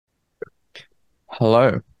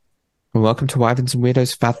Hello, and welcome to Wyverns and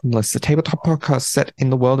Weirdos Fathomless, the tabletop podcast set in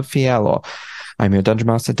the world of Fielor. I'm your Dungeon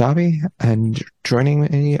Master, Darby, and joining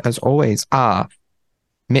me, as always, are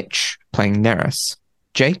Mitch, playing Neris,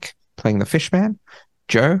 Jake, playing the Fishman,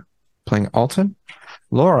 Joe, playing Alton,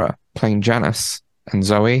 Laura, playing Janice, and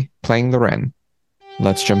Zoe, playing the Wren.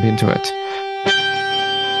 Let's jump into it.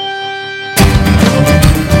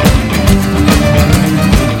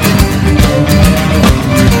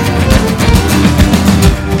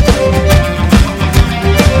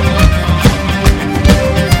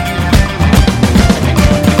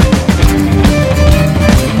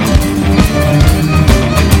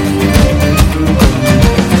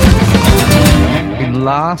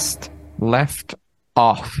 Last left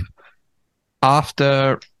off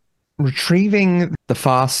after retrieving the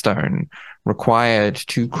Farstone required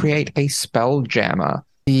to create a Spelljammer.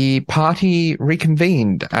 The party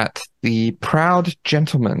reconvened at the Proud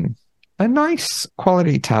Gentleman, a nice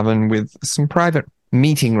quality tavern with some private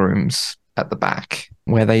meeting rooms at the back,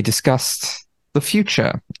 where they discussed the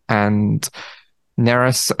future, and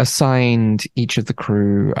Neris assigned each of the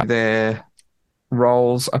crew their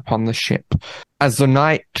roles upon the ship. As the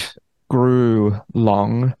night grew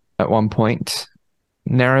long at one point,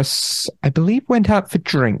 Neris, I believe, went out for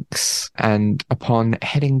drinks, and upon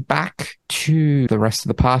heading back to the rest of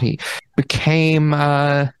the party, became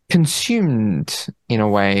consumed in a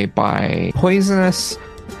way by poisonous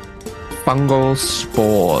fungal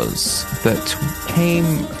spores that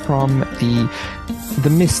came from the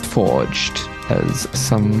Mistforged, as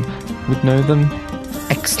some would know them,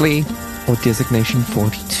 Exley, or Designation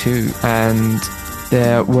 42, and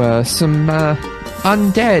there were some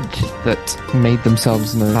undead that made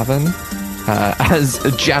themselves known tavern as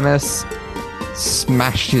Janus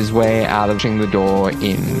smashed his way out of the door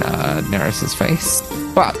in Neris's face.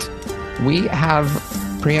 But we have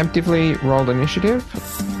preemptively rolled initiative,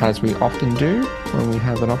 as we often do when we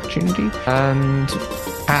have an opportunity, and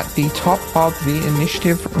at the top of the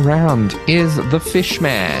initiative round is the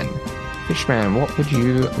Fishman. Fishman, what would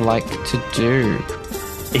you like to do?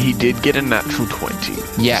 He did get a natural 20.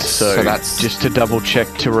 Yes, so that's... Just to double check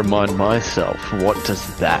to remind myself, what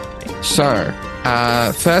does that mean? So,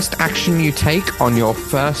 first action you take on your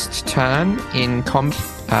first turn in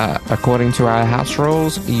combat, according to our house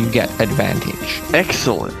rules, you get advantage.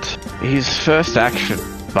 Excellent. His first action,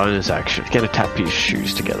 bonus action, he's going to tap his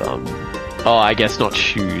shoes together. Oh, I guess not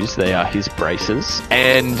shoes, they are his braces.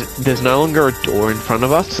 And there's no longer a door in front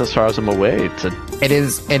of us, as far as I'm aware. It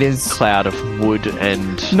is cloud of wood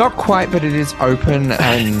and... Not quite, but it is open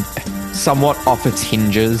and somewhat off its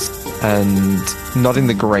hinges and not in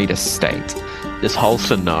the greatest state. This whole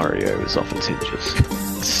scenario is off its hinges.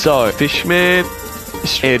 So, Fishman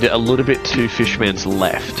is a little bit to Fishman's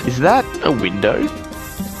left. Is that a window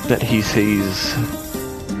that he sees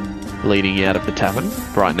leading out of the tavern,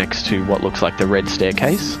 right next to what looks like the red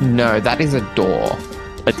staircase? No, that is a door.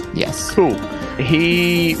 Yes. Cool.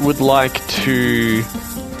 He would like to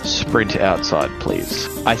sprint outside, please.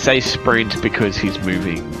 I say sprint because he's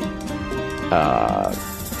moving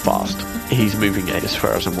fast. He's moving as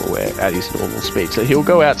far as I'm aware, at his normal speed. So he'll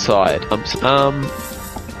go outside.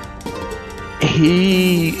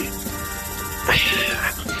 He,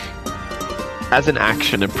 as an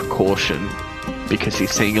action and precaution, because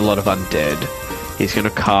he's seeing a lot of undead, he's going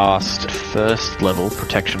to cast first level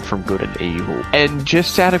protection from good and evil. And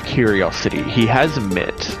just out of curiosity, he has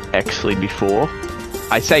met Exley before.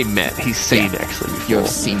 I say met, he's seen Exley before. You've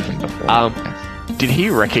seen him before. Did he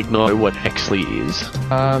recognize what Exley is?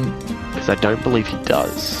 Because I don't believe he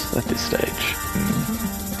does at this stage.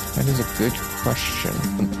 That is a good question.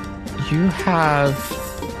 You have,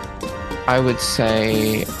 I would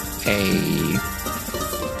say, a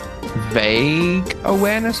vague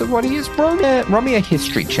awareness of what he is. Roll me a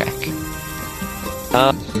history check.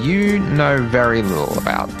 You know very little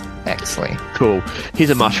about Exley. Cool. He's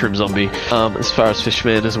a mushroom zombie, as far as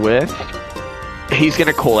Fishman is aware. He's going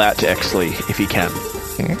to call out to Exley if he can.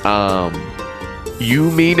 Okay.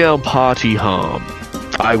 You mean our party harm.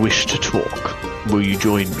 I wish to talk. Will you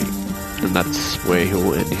join me? And that's where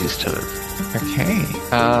he'll end his turn. Okay.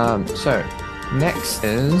 So, next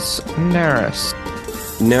is Neris.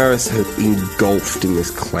 Neris has engulfed in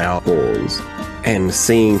this cloud balls, and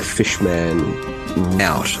seeing Fishman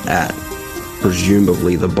out at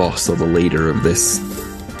presumably the boss or the leader of this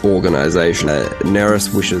organization,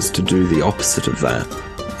 Neris wishes to do the opposite of that,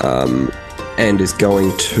 and is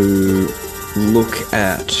going to look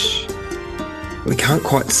at... We can't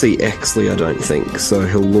quite see Exley, I don't think, so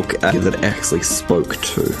he'll look at that Exley spoke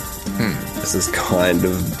to. This is kind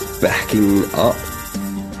of backing up,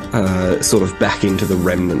 sort of back into the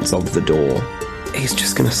remnants of the door, he's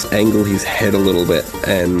just going to angle his head a little bit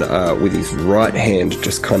and with his right hand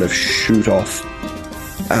just kind of shoot off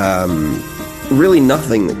really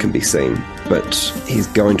nothing that can be seen, but he's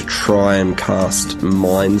going to try and cast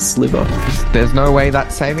Mind Sliver. There's no way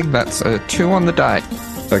that's saving. That's a 2 on the die.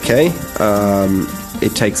 Okay,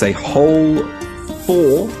 it takes a whole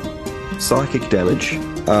 4 psychic damage.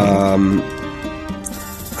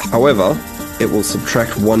 However, it will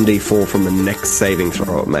subtract 1d4 from the next saving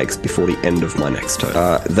throw it makes before the end of my next turn.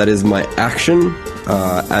 That is my action,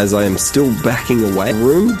 as I am still backing away from the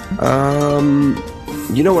room.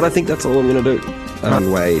 You know what? I think that's all I'm going to do.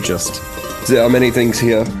 Anyway, just... There are many things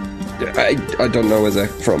here. I don't know where they're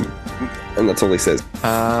from. And that's all he says. But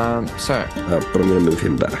I'm going to move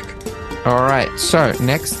him back. All right. So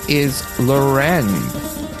next is Loren.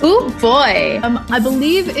 Oh boy. I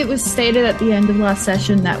believe it was stated at the end of last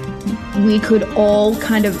session that we could all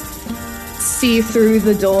kind of see through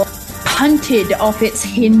the door, punted off its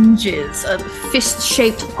hinges, a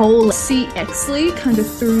fist-shaped hole. See Exley kind of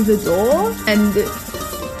through the door, and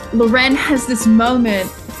Loren has this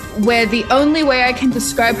moment where the only way I can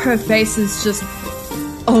describe her face is just,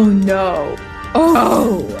 oh no,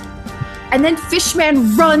 oh. And then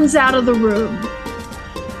Fishman runs out of the room.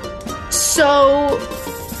 So,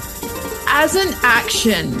 as an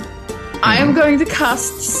action, I am going to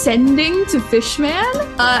cast Sending to Fishman.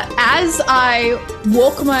 As I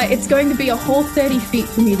walk it's going to be a whole 30 feet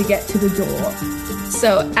for me to get to the door.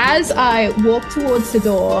 So as I walk towards the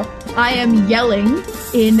door, I am yelling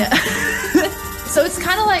in... So it's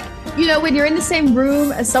kind of like, you know, when you're in the same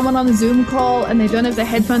room as someone on a Zoom call and they don't have their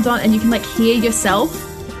headphones on and you can like hear yourself,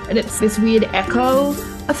 and it's this weird echo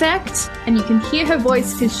effect, and you can hear her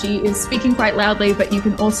voice because she is speaking quite loudly, but you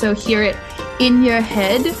can also hear it in your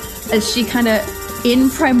head as she kind of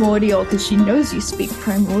in Primordial, because she knows you speak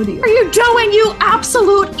Primordial. What are you doing, you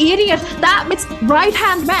absolute idiot? That's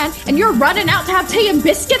right-hand man, and you're running out to have tea and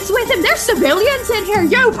biscuits with him? There's civilians in here,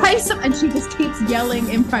 you pay some... And she just keeps yelling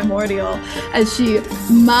in Primordial as she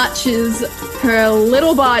marches her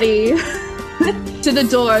little body to the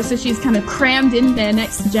door, so she's kind of crammed in there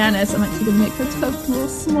next to Janice. I'm actually going to make her toes a little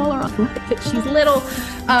smaller, but she's little.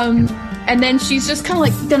 And then she's just kind of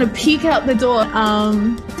like gonna peek out the door.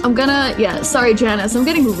 Sorry Janice, I'm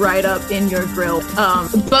getting right up in your grill.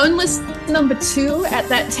 Boneless number 2 at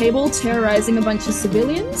that table terrorizing a bunch of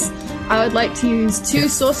civilians. I would like to use 2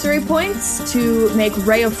 sorcery points to make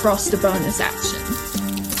Ray of Frost a bonus action.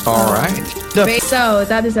 All right. So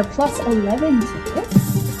that is a plus 11 to it.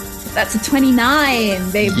 That's a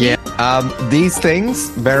 29, baby. Yeah. These things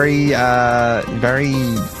very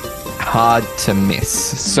hard to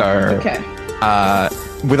miss. So okay.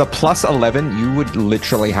 With a plus 11, you would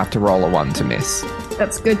literally have to roll a 1 to miss.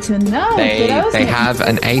 That's good to know. They have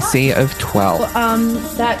an AC of 12.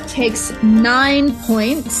 That takes 9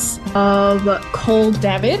 points of cold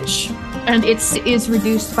damage, and it is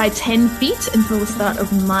reduced by 10 feet until the start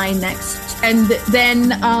of my next. And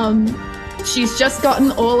then she's just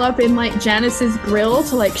gotten all up in like Janice's grill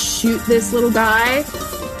to like shoot this little guy,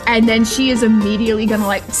 and then she is immediately gonna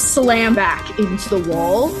like slam back into the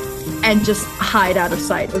wall and just hide out of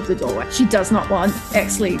sight of the doorway. She does not want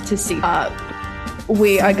Exley to see.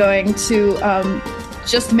 We are going to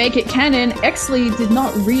just make it canon. Exley did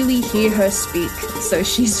not really hear her speak, so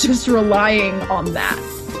she's just relying on that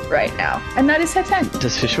right now. And that is her turn.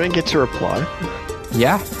 Does Fishman get to reply?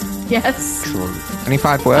 Yeah. Yes. Excellent.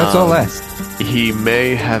 25 words or less. He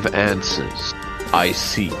may have answers I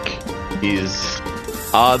seek.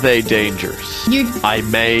 Are they dangerous? I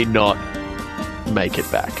may not make it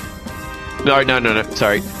back. No,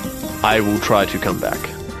 sorry. I will try to come back.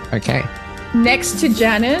 Okay. Next to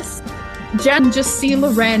Janice, Jan just see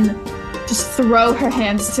Loren just throw her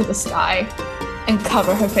hands to the sky and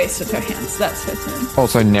cover her face with her hands. That's her turn.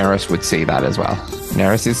 Also, Neris would see that as well.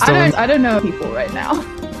 Neris is still I don't know people right now.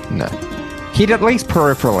 No. He'd at least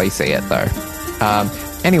peripherally see it, though.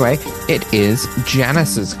 Anyway, it is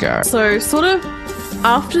Janice's go. So, sort of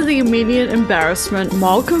after the immediate embarrassment,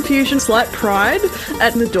 mild confusion, slight pride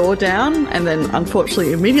at the door down, and then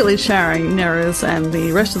unfortunately immediately showering Neris and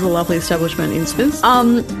the rest of the lovely establishment in spins,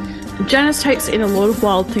 Janice takes in a lot of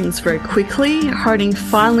wild things very quickly, honing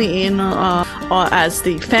finally in as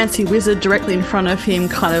the fancy wizard directly in front of him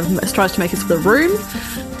kind of tries to make it to the room.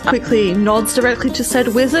 Quickly nods directly to said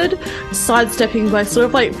wizard, sidestepping by sort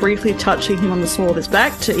of like briefly touching him on the small of his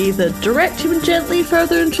back to either direct him gently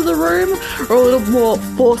further into the room or a little more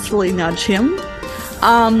forcefully nudge him.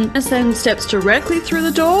 And then steps directly through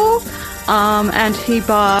the door, and he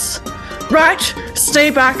barks, "Right, stay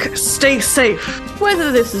back, stay safe."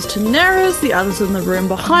 Whether this is to Neris, the others in the room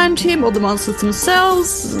behind him, or the monsters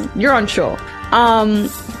themselves, you're unsure.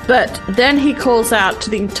 But then he calls out to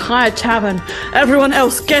the entire tavern, "Everyone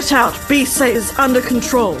else, get out! Beast is under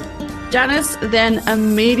control." Janice then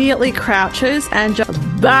immediately crouches and just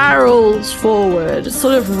barrels forward,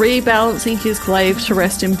 sort of rebalancing his glaive to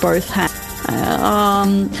rest in both hands.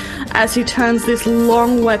 As he turns this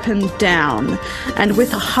long weapon down, and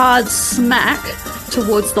with a hard smack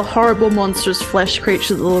towards the horrible monstrous flesh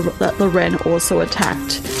creature that Loren also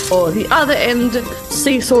attacked. Or the other end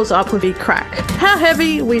seesaws up with a crack. How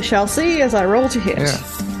heavy, we shall see as I roll to hit.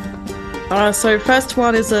 Yeah. So first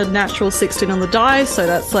one is a natural 16 on the die, so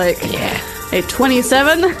that's like a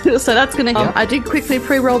 27. So that's going to hit. I did quickly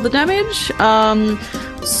pre-roll the damage.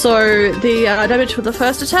 So the damage for the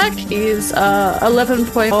first attack is 11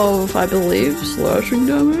 points of, I believe, slashing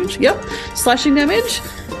damage. Yep, slashing damage.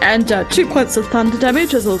 And 2 points of thunder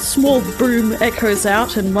damage as a small boom echoes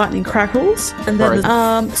out and lightning crackles. And then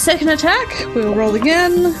the second attack, we'll roll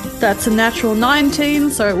again. That's a natural 19,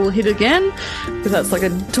 so it will hit again, because that's like a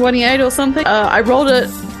 28 or something. I rolled it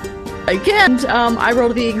again. I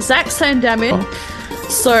rolled the exact same damage.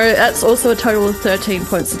 So that's also a total of 13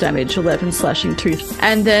 points of damage, 11 slashing, 2.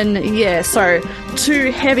 And then, so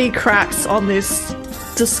 2 heavy cracks on this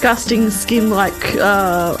disgusting skin-like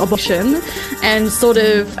abomination, and sort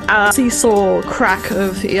of seesaw crack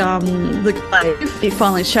of the glaive. He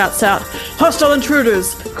finally shouts out, "Hostile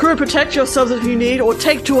intruders! Crew, protect yourselves if you need, or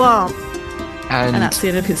take to arm!" And that's the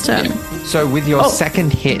end of his turn. Yeah. So with your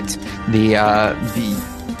second hit, the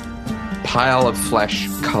pile of flesh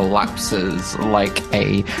collapses like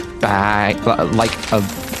a bag, like a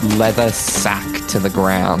leather sack to the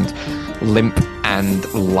ground, limp and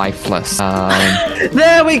lifeless.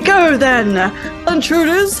 There we go then!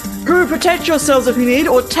 Intruders, crew, protect yourselves if you need,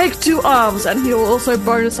 or take to arms, and he will also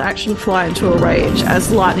bonus action fly into a rage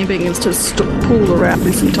as lightning begins to pool around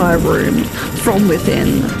this entire room from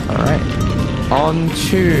within. Alright. On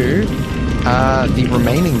to the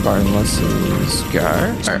remaining bonelesses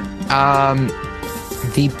go.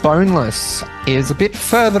 The boneless is a bit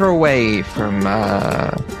further away from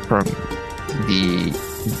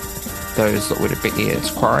those that would be its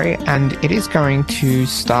quarry, and it is going to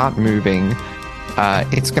start moving.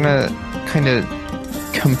 It's going to kind of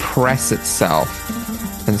compress itself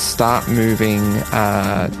and start moving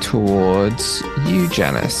towards you,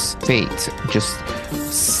 Janice. Feet just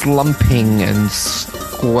slumping and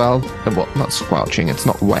not squelching, it's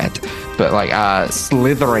not wet, but like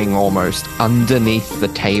slithering almost underneath the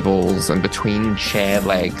tables and between chair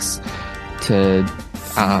legs to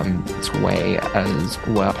its way as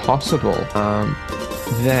well possible.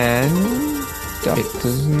 Then it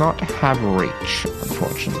does not have reach,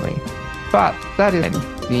 unfortunately. But that is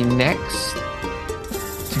the next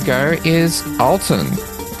to go is Alton.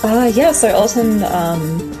 So Alton,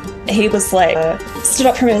 he was like, stood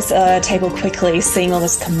up from his table quickly, seeing all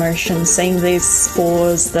this commotion, seeing these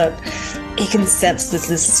spores that he can sense there's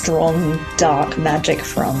this strong, dark magic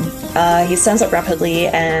from. He stands up rapidly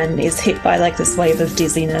and is hit by like this wave of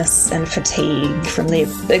dizziness and fatigue from the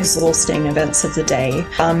exhausting events of the day.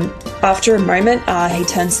 After a moment, he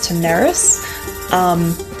turns to Neris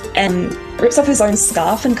and rips up his own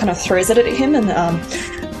scarf and kind of throws it at him and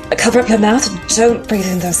cover up your mouth. Don't breathe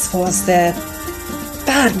in those spores. They're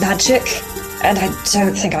bad magic, and I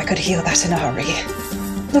don't think I could heal that in a hurry.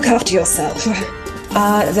 Look after yourself.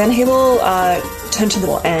 Then he will turn to the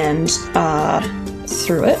wall and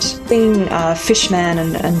through it. Seeing Fishman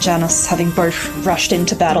and Janice having both rushed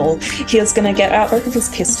into battle, he is going to get out both of his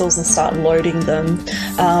pistols and start loading them,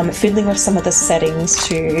 fiddling with some of the settings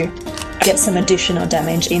to get some additional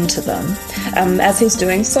damage into them. As he's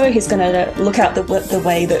doing so, he's going to look out the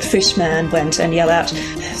way that Fishman went and yell out,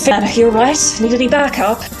 "Fishman, are you alright? Need any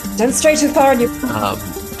backup? Don't stray too far and you..."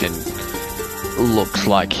 Then looks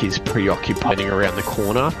like he's preoccupied around the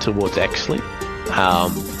corner towards Exley,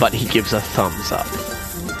 but he gives a thumbs up.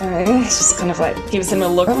 It's just kind of like gives him a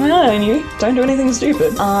look. "Oh yeah, and you don't do anything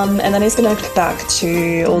stupid." And then he's going to look back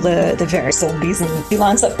to all the various zombies, and he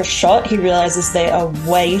lines up for a shot. He realizes there are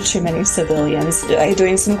way too many civilians.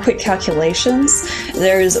 Doing some quick calculations,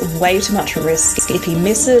 there is way too much risk. If he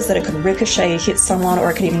misses, that it could ricochet, hit someone, or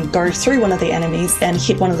it could even go through one of the enemies and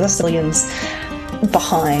hit one of the civilians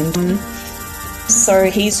behind. So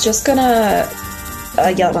he's just gonna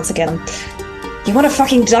yell once again, "You want to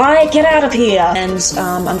fucking die? Get out of here!" And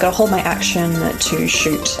I'm going to hold my action to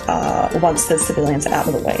shoot once the civilians are out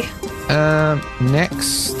of the way.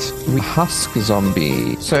 Next, we Husk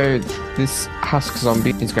Zombie. So this Husk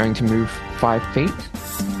Zombie is going to move 5 feet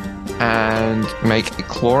and make a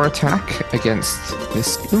claw attack against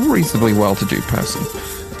this reasonably well-to-do person.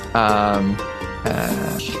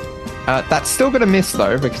 That's still going to miss,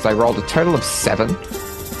 though, because I rolled a total of 7.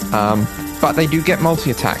 But they do get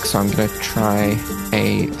multi-attack, so I'm going to try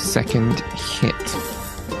a second hit.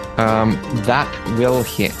 That will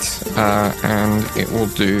hit, and it will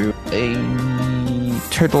do a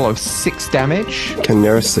total of 6 damage. Can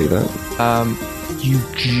Neris see that? You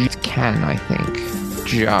just can, I think,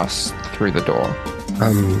 just through the door.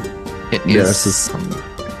 It Neris is...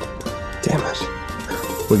 Damn it.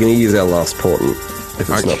 We're going to use our last portent, if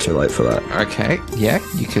it's not too late for that. Okay, yeah,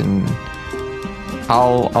 you can...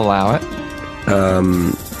 I'll allow it.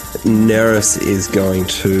 Neris is going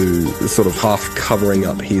to, sort of half covering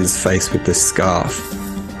up his face with this scarf,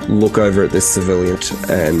 look over at this civilian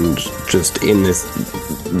and just in this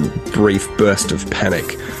brief burst of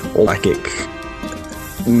panic, psychic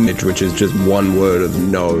image, which is just one word of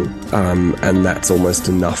no, and that's almost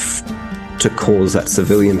enough to cause that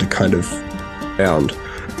civilian to kind of bound,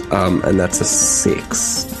 and that's a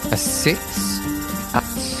 6. A 6?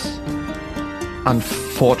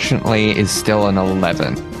 Unfortunately is still an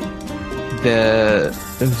 11. The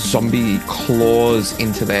zombie claws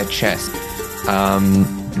into their chest.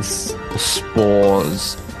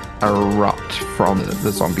 Spores erupt from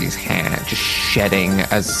the zombie's hair, just shedding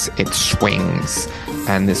as it swings,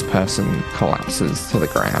 and this person collapses to the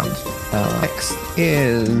ground. Next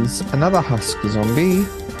is another husk zombie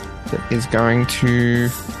that is going to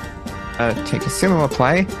take a similar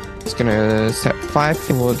play. It's going to step 5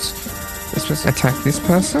 towards this person, attack this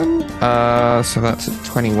person. So that's a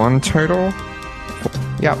 21 total.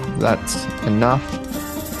 Yep, that's enough.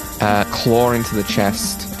 Claw into the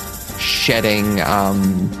chest, shedding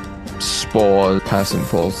spores. Person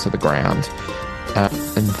falls to the ground.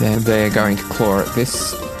 And then they're going to claw at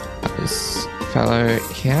this fellow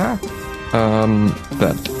here.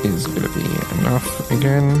 That is going to be enough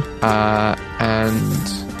again. And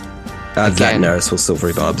That again, Neris will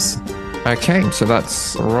silvery barbs. okay, so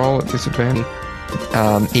that's a roll at disadvantage.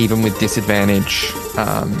 Even with disadvantage,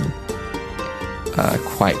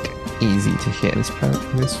 quite easy to hit.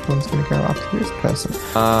 This one's going to go after this person.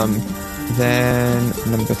 Then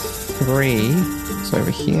number 3 is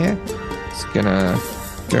over here. It's going to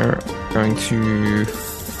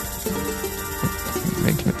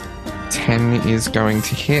make it 10 is going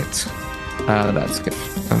to hit. That's good.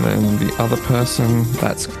 And then the other person,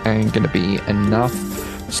 that's going to be enough.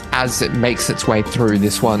 As it makes its way through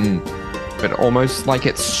this one, but almost like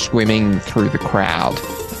it's swimming through the crowd.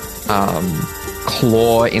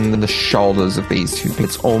 Claw in the shoulders of these two.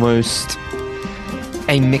 It's almost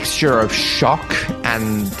a mixture of shock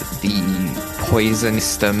and the poison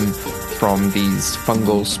system from these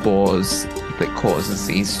fungal spores that causes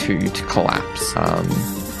these two to collapse. I'll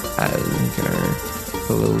go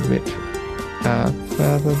a little bit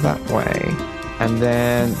further that way. And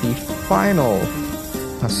then the final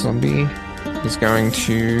zombie is going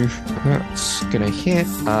to... That's going to hit.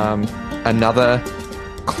 Another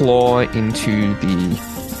claw into the...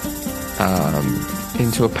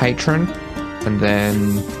 into a patron. And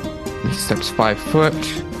then he steps 5 foot.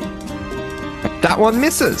 That one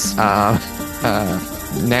misses. Now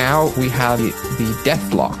we have the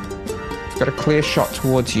Deathlock. It's got a clear shot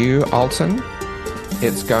towards you, Alton.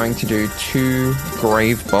 It's going to do 2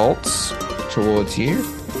 grave bolts towards you,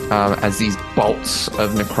 as these bolts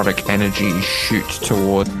of necrotic energy shoot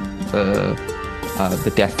toward the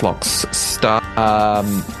Deathlock's start.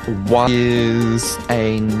 One is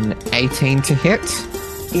an 18 to hit.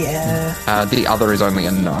 Yeah. The other is only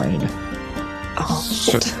a 9. Oh,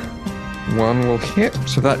 So one will hit.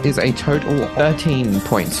 So that is a total of 13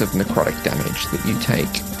 points of necrotic damage that you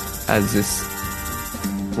take as this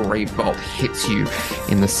grave bolt hits you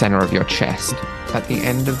in the center of your chest. At the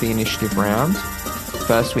end of the initiative round,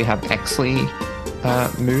 first we have Exley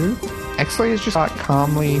move. Exley is just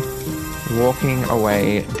calmly walking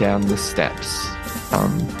away down the steps.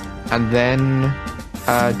 And then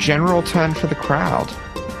general turn for the crowd.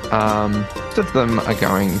 Most of them are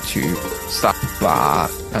going to start, but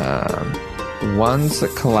ones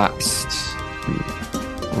that collapsed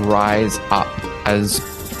rise up as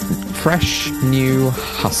fresh new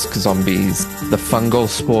husk zombies, the fungal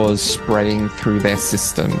spores spreading through their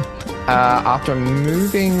system. After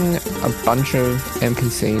moving a bunch of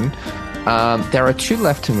NPC, there are 2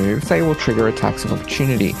 left to move. They will trigger attacks of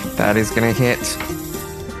opportunity. That is going to hit.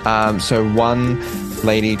 So one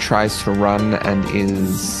lady tries to run and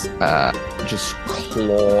is just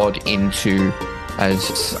clawed into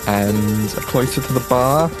and closer to the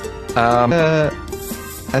bar.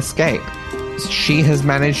 Escape. She has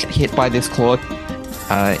managed to hit by this claw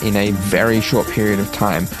in a very short period of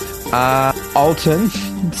time. Alton,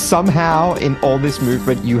 somehow in all this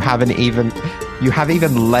movement, you haven't even You have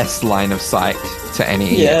even less line of sight to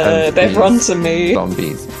any Yeah, of they've these run to me.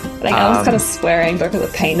 zombies. I think Alan's kind of swearing over the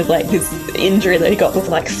pain of like his injury that he got with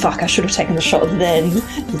like, fuck, I should have taken the shot then.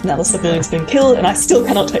 Now the civilian's been killed and I still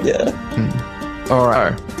cannot take it.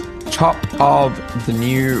 Alright. Top of the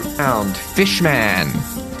new round, Fishman.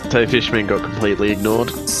 So Fishman got completely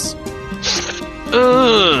ignored.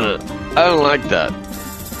 Ugh, I don't like that.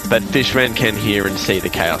 But Fishman can hear and see the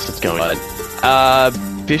chaos that's going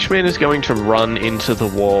on. Fishman is going to run into the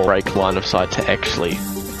wall, break line of sight to Exley,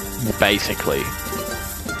 basically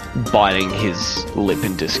biting his lip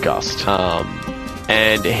in disgust.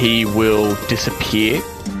 And he will disappear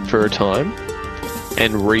for a time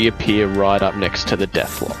and reappear right up next to the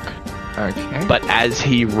Deathlock. Okay. But as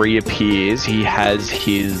he reappears, he has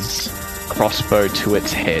his crossbow to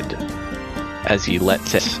its head as he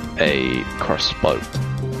lets it a crossbow.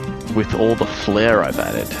 With all the flair I've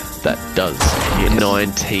added, that does hit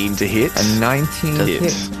 19 to hit. A 19 To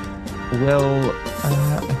hit will,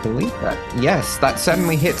 I believe that. Yes, that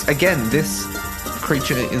certainly hits. Again, this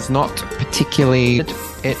creature is not particularly...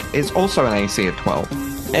 It is also an AC of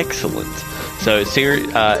 12. Excellent. So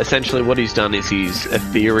essentially what he's done is he's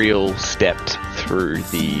ethereal stepped through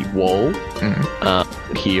the wall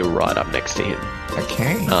here right up next to him.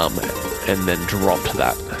 Okay. And then dropped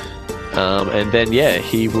that. And then, yeah,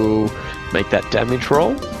 he will make that damage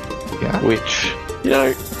roll. Yeah. Which, you know,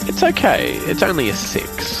 it's okay. It's only a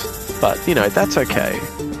 6. But, you know, that's okay.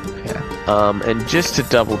 Yeah. And just to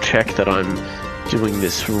double check that I'm doing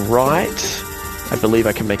this right, I believe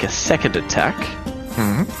I can make a second attack.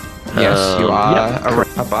 Yes, you are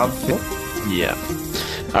yep. above. Yeah.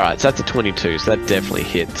 Alright, so that's a 22, so that definitely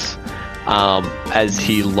hits. As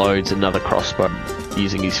he loads another crossbow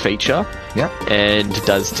using his feature. Yep. And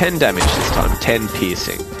does 10 damage this time, 10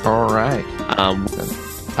 piercing. Alright.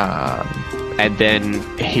 And then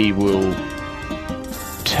he will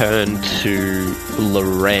turn to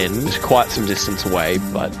Loren, quite some distance away,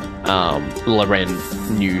 but Loren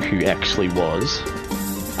knew who Exley was,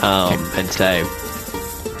 and say,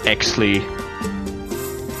 Exley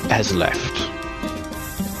has left.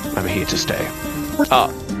 I'm here to stay.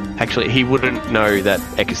 Oh, actually, he wouldn't know that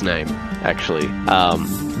Ek's name, actually.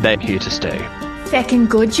 They're here to stay. Feckin'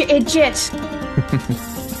 good, you idiot.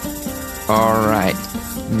 Alright.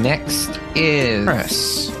 Next is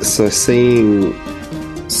Chris. So seeing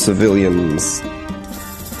civilians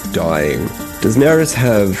dying, does Neris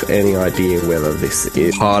have any idea whether this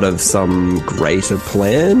is part of some greater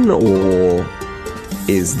plan, or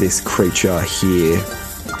is this creature here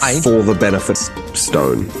for the benefit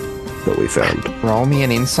stone that we found? Roll me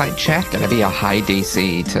an insight check. Gonna be a high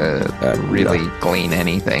DC to really glean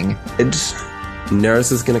anything.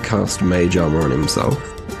 Neris is going to cast Mage Armor on himself.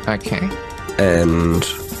 Okay. And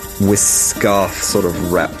with scarf sort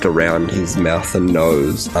of wrapped around his mouth and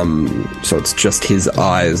nose, so it's just his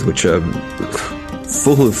eyes, which are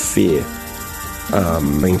full of fear,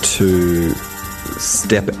 going to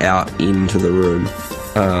step out into the room,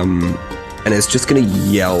 and it's just going to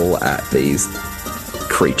yell at these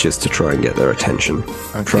creatures to try and get their attention,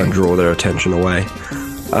 try and draw their attention away.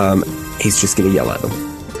 He's just going to yell at them.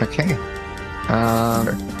 Okay.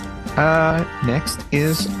 Next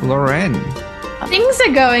is Loren. Things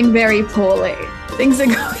are going very poorly. Things are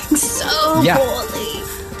going so poorly.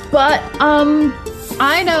 But,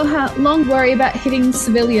 I know how long to worry about hitting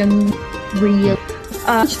civilian real.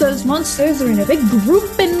 Those monsters are in a big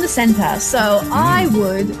group in the center, so I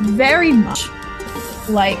would very much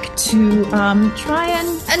like to try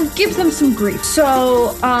and give them some grief.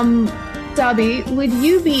 So, Darby, would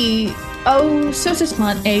you be so to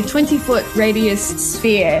plant a 20-foot radius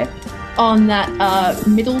sphere on that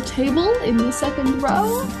middle table in the second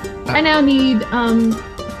row? I now need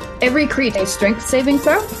every creature a strength saving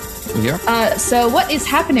throw. Yeah. So what is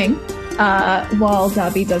happening while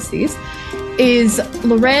Darby does these is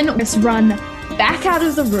Loren just run back out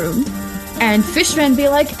of the room and Fishman be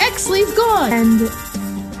like, Exley's gone!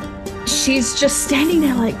 And she's just standing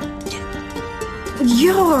there like,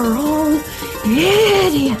 you're all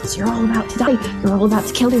idiots. You're all about to die. You're all about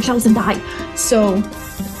to kill yourselves and die. So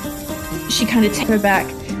she kind of takes her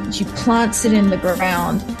back and she plants it in the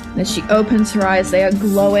ground. And as she opens her eyes, they are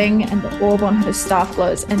glowing and the orb on her staff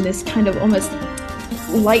glows. And this kind of almost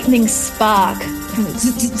lightning spark kind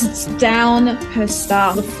of down her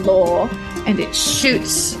staff on the floor. And it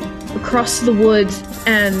shoots across the wood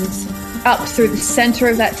and up through the center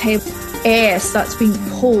of that table. Air starts being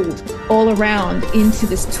pulled all around into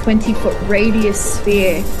this 20-foot radius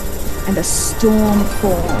sphere, and a storm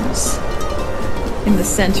forms in the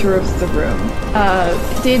center of the room.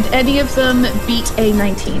 Did any of them beat a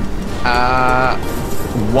 19?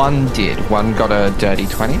 One did. One got a dirty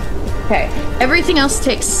 20. Okay. Everything else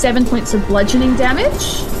takes 7 points of bludgeoning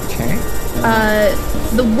damage. Okay.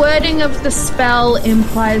 The wording of the spell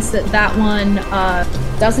implies that one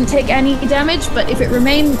doesn't take any damage, but if it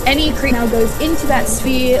remains, any creature now goes into that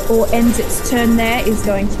sphere or ends its turn there is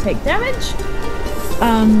going to take damage.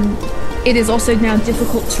 It is also now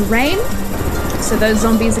difficult terrain, so those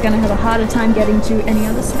zombies are going to have a harder time getting to any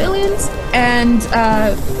other civilians, and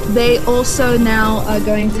they also now are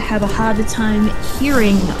going to have a harder time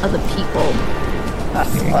hearing other people.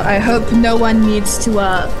 I hope no one needs to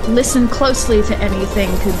listen closely to anything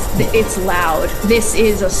because it's loud. This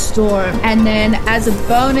is a storm. And then as a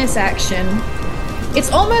bonus action, it's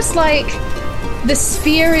almost like the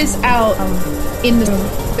sphere is out in the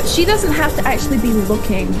room, but she doesn't have to actually be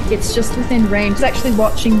looking. It's just within range. She's actually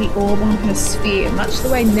watching the orb on her sphere, much the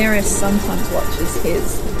way Neris sometimes watches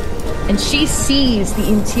his. And she sees the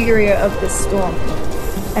interior of the storm.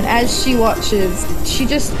 And as she watches, she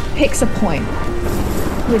just picks a point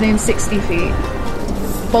within 60 feet.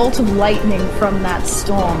 Bolt of lightning from that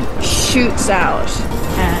storm shoots out,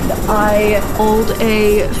 and I rolled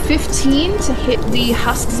a 15 to hit the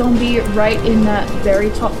husk zombie right in that very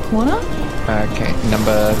top corner. Okay,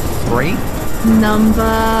 number 3.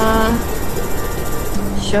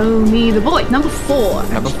 Show me the boy. Number 4.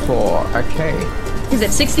 Number 4, okay. Is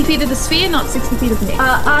it 60 feet of the sphere, not 60 feet of me?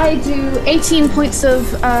 I do 18 points of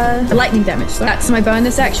lightning damage. So that's my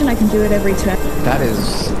bonus action. I can do it every turn. That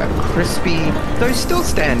is a crispy, though still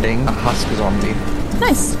standing, a husk zombie.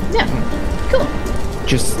 Nice. Yeah. Cool.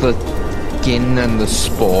 Just the skin and the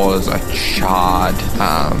spores are charred,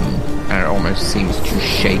 and it almost seems to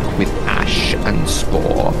shake with ash and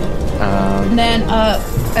spore. And then,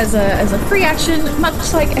 as a free action,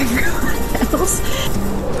 much like everyone else,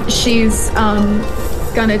 she's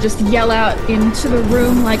gonna just yell out into the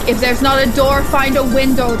room like, if there's not a door, find a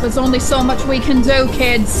window. There's only so much we can do,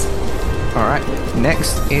 kids. Alright,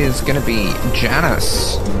 next is gonna be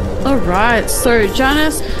Janus. Alright, so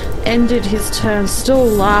Janus ended his turn still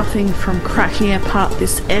laughing from cracking apart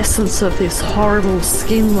this essence of this horrible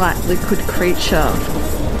skin-like liquid creature.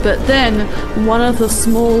 But then, one of the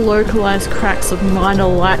small localized cracks of minor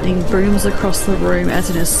lightning booms across the room as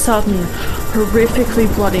in a sudden, horrifically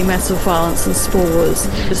bloody mess of violence and spores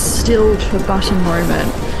is stilled for but a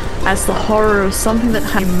moment, as the horror of something that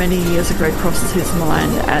happened many years ago crosses his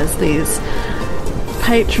mind as these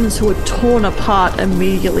patrons who were torn apart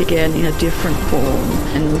immediately again in a different form.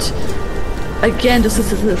 And again, just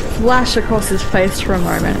as a flash across his face for a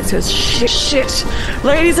moment, it says, shit,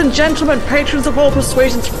 ladies and gentlemen, patrons of all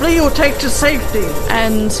persuasions, flee or take to safety.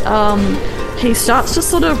 And he starts to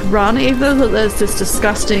sort of run, even though there's this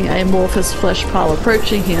disgusting amorphous flesh pile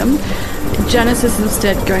approaching him. Janus is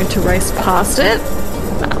instead going to race past it.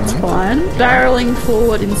 That's fine. Barreling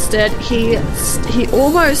forward instead, he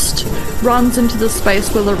almost runs into the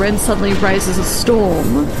space where Loren suddenly raises a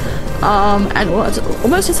storm. And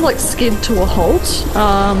almost just like skid to a halt,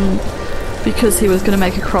 because he was going to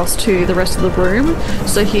make a cross to the rest of the room.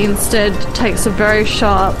 So he instead takes a very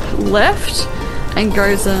sharp left and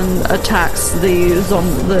goes and attacks the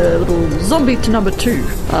little zombie to number 2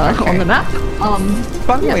 on the map.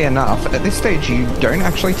 Funnily enough, at this stage you don't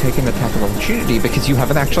actually take an attack of opportunity because you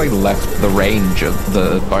haven't actually left the range of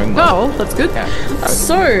the bone. Oh, that's good. Yeah.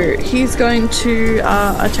 So he's going to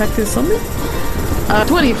attack this zombie.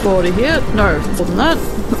 24 to hit. No, more than that.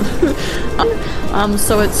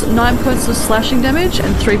 So it's 9 points of slashing damage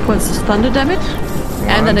and 3 points of thunder damage.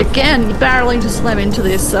 And then again, barreling to slam into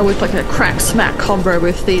this with like a crack smack combo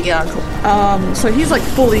with the so he's like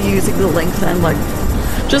fully using the length and like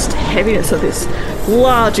just heaviness of this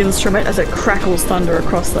large instrument as it crackles thunder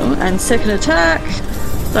across them. And second attack,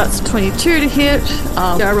 that's 22 to hit.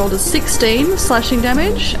 I rolled a 16 slashing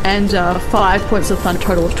damage and 5 points of thunder,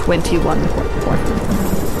 total of 21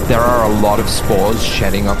 points. There are a lot of spores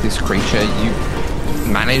shedding off this creature. You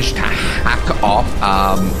managed to hack off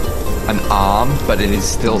an arm, but it is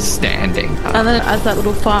still standing. And then at that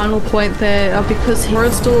little final point there, because he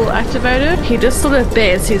was still activated, he just sort of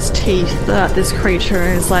bares his teeth at this creature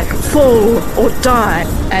and is like, fall or die.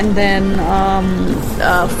 And then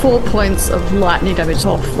 4 points of lightning damage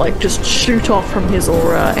off, like just shoot off from his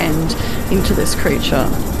aura and into this creature.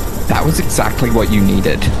 That was exactly what you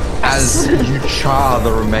needed. As you char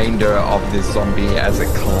the remainder of this zombie as it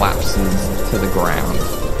collapses to the ground.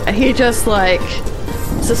 He just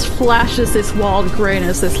flashes this wild green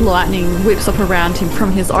as this lightning whips up around him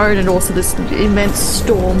from his own and also this immense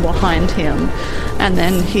storm behind him. And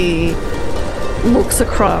then he looks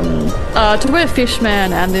across to where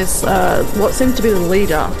Fishman and this what seems to be the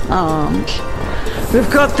leader We've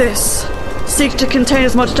got this. Seek to contain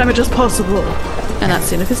as much damage as possible. And that's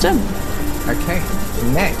the end of his turn. Okay.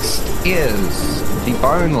 Next is the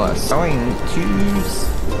Boneless going to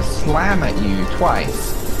slam at you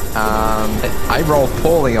twice. I rolled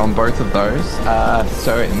poorly on both of those,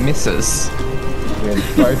 so it misses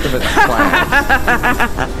with both of its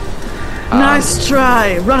slams. Nice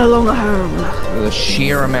try. Run along home. The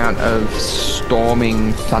sheer amount of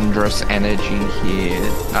storming, thunderous energy here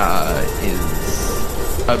is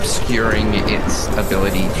obscuring its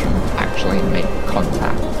ability to actually make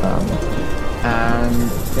contact.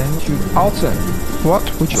 And then to Alton. What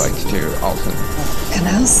would you like to do, Alton?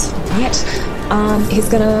 Goodness. Right. He's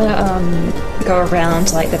gonna go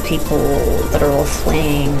around like the people that are all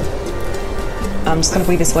fleeing. I'm just gonna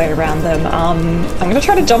weave his way around them. I'm gonna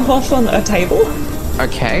try to jump off on a table.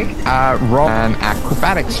 Okay, roll an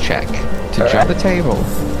acrobatics check to jump the table.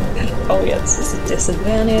 Oh yeah, this is a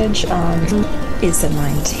disadvantage. Is a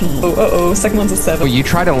 19. Oh, second one's a 7. Well, you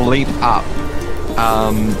try to leap up,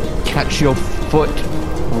 catch your foot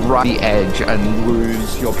right at the edge and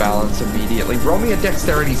lose your balance immediately. Roll me a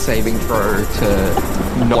dexterity saving throw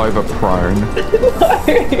to knock over prone.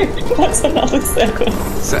 That's another 7.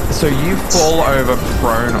 So you fall over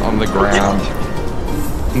prone on the ground.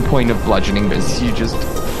 In point of bludgeoning, but you just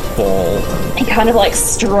fall. He kind of like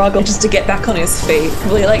struggles just to get back on his feet,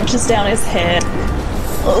 probably like just down his head.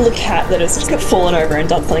 The cat that has just got fallen over and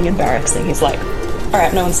done something embarrassing. He's like,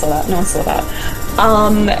 alright, no one saw that.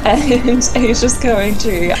 And he's just going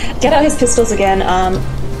to get out his pistols again,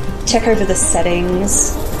 check over the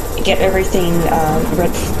settings, get everything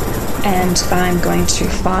ready, and I'm going to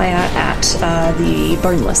fire at the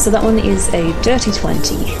Boneless. So that one is a dirty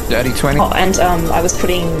 20. Dirty 20? Oh, and I was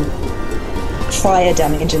putting fire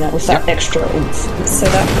damage in that with that extra oomph. So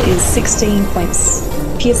that is 16 points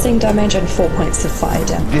piercing damage and 4 points of fire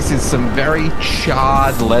damage. This is some very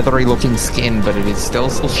charred, leathery looking skin, but it is still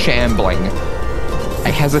shambling.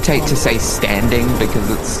 I hesitate to say standing because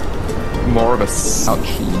it's more of a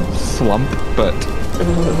slouchy slump, but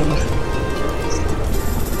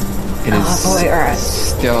it is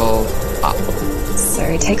still up. So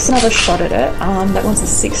he takes another shot at it. That one's a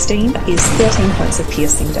 16. That is 13 points of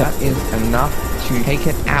piercing damage. That is enough to take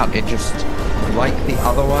it out. It just, like the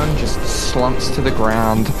other one, just slumps to the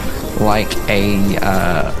ground like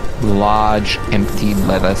a large, empty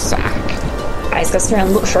leather sack. He's going to go around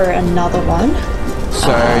and look for another one.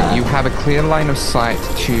 So you have a clear line of sight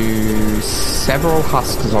to several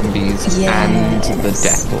husk zombies and the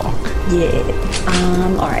deathlock. Yeah.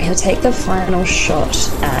 Alright, he'll take the final shot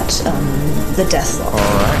at the deathlock.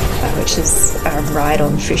 Alright. Which is right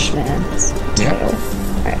on Fishman's tail.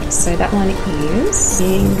 Alright, so that one is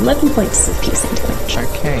 11 points of piercing damage.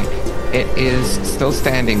 Okay. It is still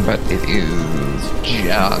standing, but it is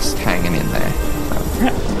just hanging in there.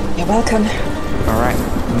 Right. You're welcome. Alright,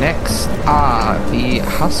 next are the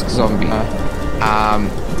husk zombies.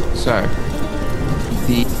 So,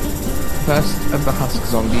 the first of the husk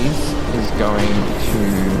zombies is going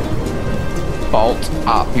to bolt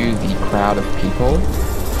up to the crowd of people,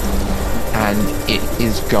 and it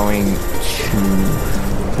is going to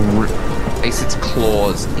place its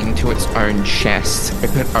claws into its own chest,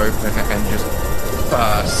 rip it open, and just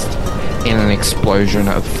burst in an explosion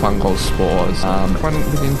of fungal spores. One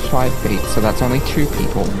within 5 feet, so that's only 2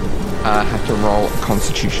 people, have to roll a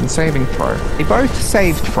Constitution saving throw. They both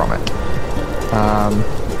saved from it.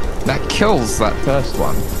 That kills that first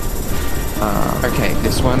one. Okay,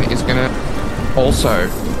 this one is gonna also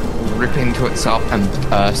rip into itself and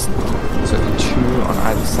burst. So 2 on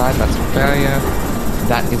either side, that's a failure.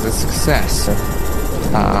 That is a success.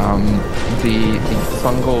 The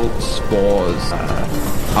fungal spores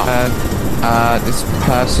this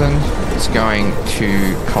person is going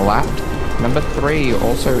to collapse. Number 3,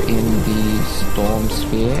 also in the storm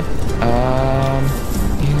sphere,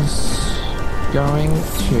 is going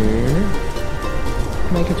to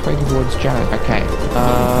make its way towards Janet. Okay.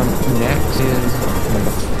 Next is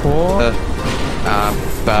number 4.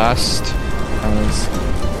 Burst. As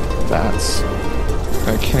that's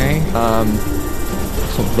okay.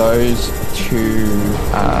 So those 2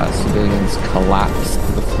 civilians collapse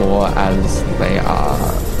to the floor as they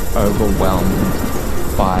are overwhelmed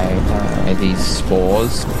by these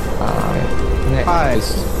spores. This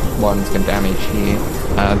one's going to damage here.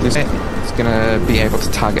 This is going to be able to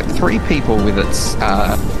target 3 people with its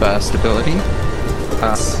burst ability.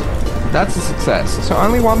 That's a success. So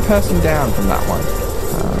only 1 person down from that one.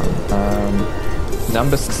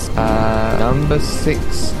 Number 6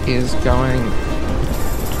 is going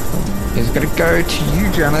to go to you,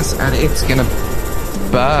 Janice, and it's going to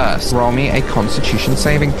burst. Roll me a Constitution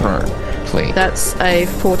saving throw. quickly. That's a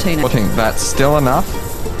 14. 14. That's still enough.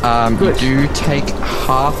 You Good. do take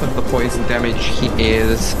half of the poison damage. He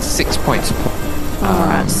is 6 points.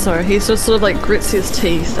 Alright, so he just sort of like grits his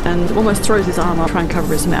teeth and almost throws his arm up to try and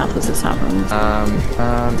cover his mouth as this happens.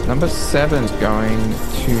 Number 7's going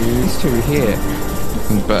to these two here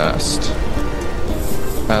and burst.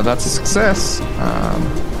 That's a success.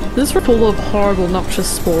 This is full of horrible noxious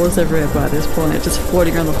spores everywhere by this point, just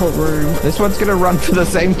floating around the whole room. This one's going to run for the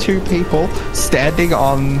same two people standing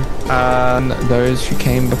on those who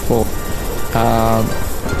came before.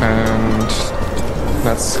 And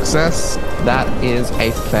that's a success. That is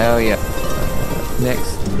a failure.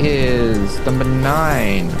 Next is number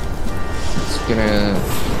 9. It's gonna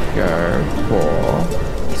go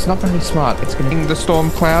for... It's not very smart. It's gonna be the Storm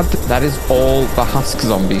Cloud. That is all the Husk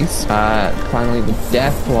zombies. Finally, the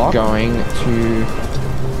Deathlock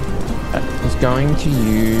is going to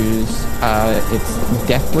use its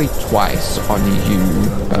Deathly twice on you,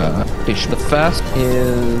 Fish. The first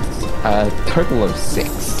is a total of 6.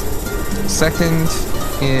 Second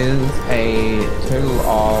is a total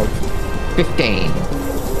of 15.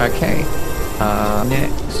 Okay.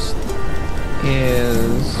 Next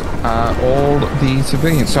is all the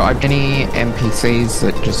civilians. So any NPCs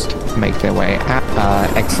that just make their way out.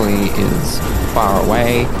 Exley is far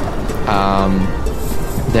away.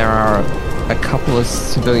 There are a couple of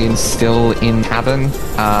civilians still in cabin.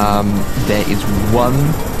 There is one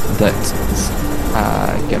that's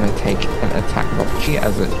gonna take an attack of opportunity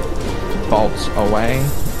as it bolts away,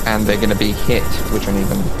 and they're gonna be hit, which won't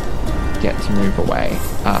even get to move away.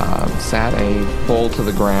 Sad, a fall to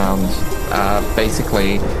the ground,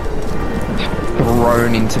 basically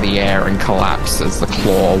thrown into the air and collapse as the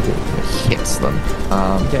claw hits them.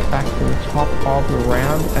 Get back to the top of the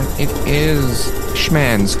round, and it is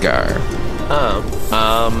Schman's go.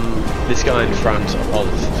 This guy in front of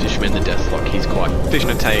Fishman the Deathlock, he's quite... Fish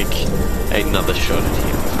gonna take another shot at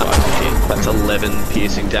him. That's 11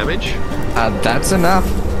 piercing damage. That's enough.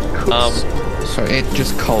 So it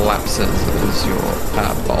just collapses as your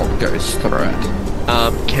bolt goes through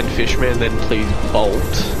it. Can Fishman then please bolt?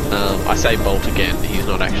 I say bolt again, he's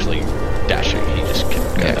not actually dashing, he just can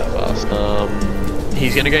go that fast.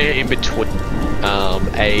 He's gonna go in between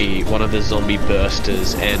one of the zombie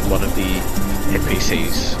bursters and one of the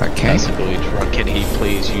NPCs. Okay. Can he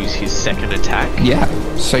please use his second attack? Yeah.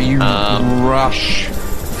 So you rush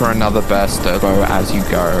for another burster as you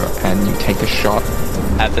go, and you take a shot.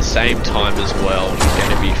 At the same time as well, he's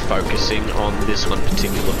going to be focusing on this one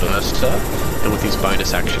particular burster, and with his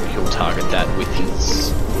bonus action, he'll target that with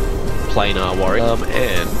his planar warrior.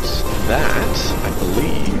 And that, I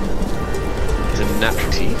believe, is a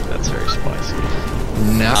natural T. That's very spicy.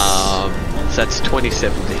 No. So that's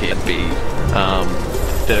 27 to hit. That'd be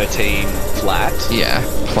 13 flat. Yeah.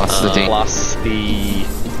 Plus the D. Plus the...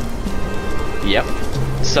 Yep.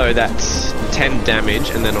 So that's 10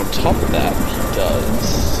 damage, and then on top of that, he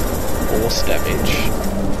does force damage.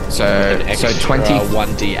 So An extra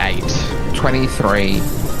 1d8. 23,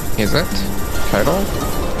 is it? Total?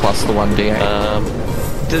 Plus the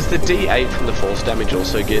 1d8? Does the d8 from the force damage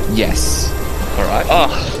also get... Yes. Alright.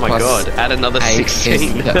 Oh my Plus god, add another 8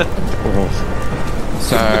 16.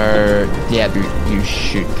 So, yeah, you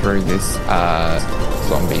shoot through this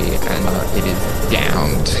zombie, and it is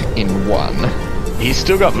downed in 1. He's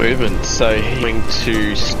still got movement, so he's going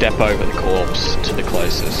to step over the corpse to the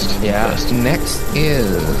closest. Yeah. First. Next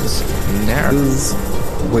is Neris.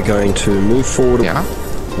 We're going to move forward. Yeah.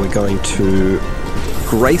 We're going to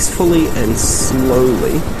gracefully and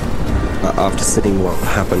slowly, after seeing what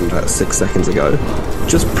happened 6 seconds ago,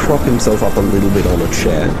 just prop himself up a little bit on a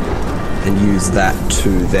chair and use that to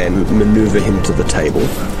then maneuver him to the table,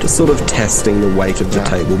 just sort of testing the weight of the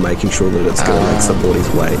table, making sure that it's going to make somebody's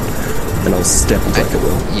weight. And I'll step like it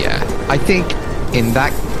will. Yeah. I think in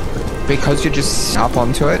that, because you're just up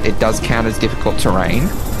onto it, it does count as difficult terrain.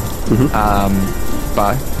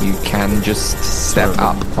 But you can just step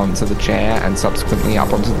up onto the chair and subsequently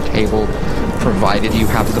up onto the table, provided you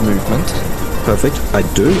have the movement. Perfect. I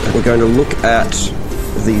do. We're going to look at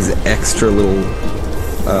these extra little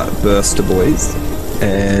burster boys,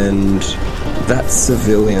 and that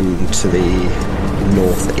civilian to the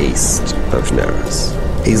northeast of Neris.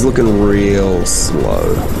 He's looking real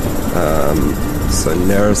slow. So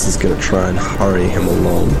Neris is going to try and hurry him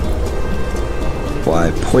along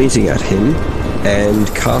by pointing at him and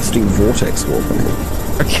casting Vortex Warp on him.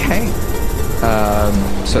 Okay.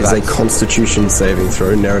 So It's that's a Constitution saving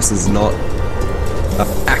throw. Neris is not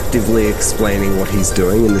actively explaining what he's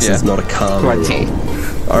doing, and this is not a calm 20.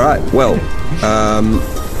 All right. Well,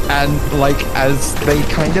 and like as they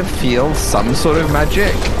kind of feel some sort of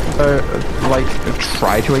magic like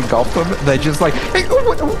try to engulf them. They're just like, hey,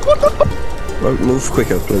 what the? Well, move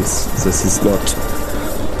quicker, please. This is not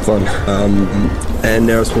fun. And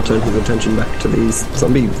Neris will turn his attention back to these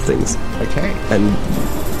zombie things. Okay. And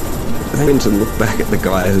I'm going to look back at the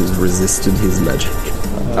guy who's resisted his magic.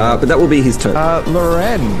 But that will be his turn.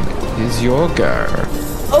 Loren, is your go.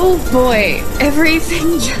 Oh boy, every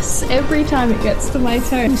time it gets to my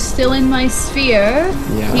turn, I'm still in my sphere.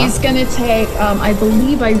 Yeah. He's gonna take, I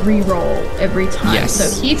believe I re-roll every time. Yes.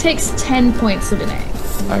 So he takes 10 points of damage.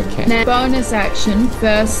 Okay. Now, bonus action,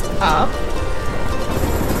 first up.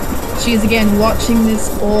 She's again watching this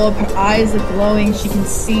orb. Her eyes are glowing. She can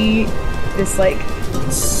see this, like,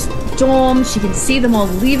 storm. She can see them all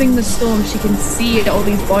leaving the storm. She can see all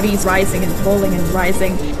these bodies rising and falling and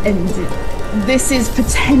rising. And this is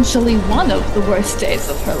potentially one of the worst days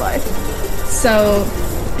of her life. So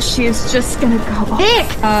she's just gonna go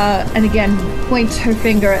and again point her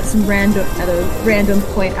finger at a random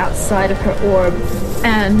point outside of her orb.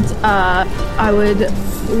 And I would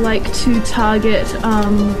like to target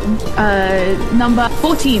number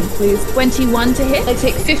 14, please. 21 to hit. I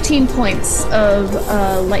take 15 points of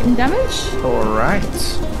lightning damage. All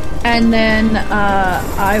right. And then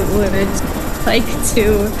I would like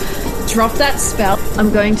to drop that spell.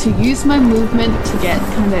 I'm going to use my movement to get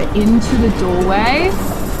kind of into the doorway,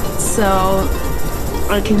 so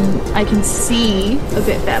I can see a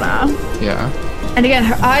bit better. Yeah. And again,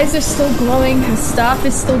 her eyes are still glowing, her staff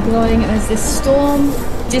is still glowing, and as this storm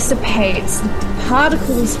dissipates,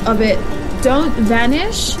 particles of it don't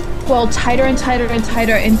vanish, fall tighter and tighter and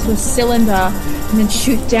tighter into a cylinder, and then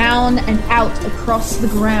shoot down and out across the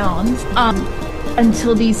ground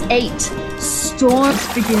until these 8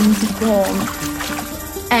 storms begin to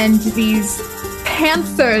form. And these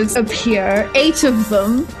panthers appear, 8 of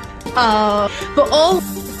them, but all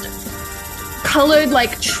colored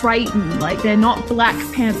like Triton. Like, they're not black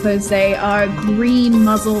panthers, they are green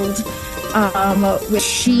muzzled, with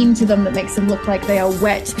sheen to them that makes them look like they are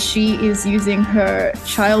wet. She is using her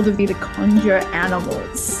Child of Thee to conjure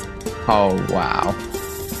animals. Oh, wow.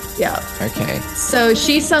 Yeah. Okay. So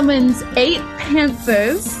she summons 8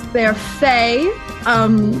 panthers. They're fae,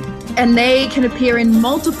 and they can appear in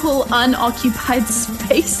multiple unoccupied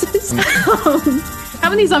spaces. How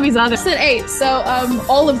many zombies are there? I said 8, so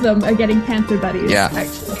all of them are getting panther buddies, Yeah.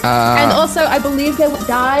 actually. And also, I believe they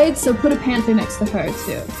died, so put a panther next to her,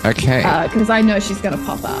 too. Okay. Because I know she's going to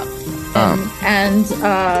pop up. And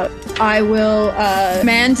I will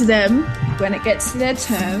command them, when it gets to their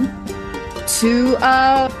turn, to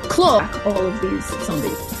claw back all of these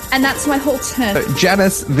zombies. And that's my whole turn.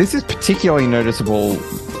 Janice, this is particularly noticeable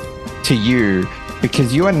to you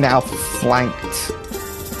because you are now flanked,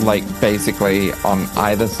 like, basically on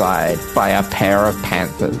either side by a pair of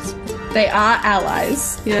panthers. They are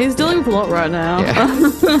allies. Yeah, he's dealing with a lot right now. Yeah.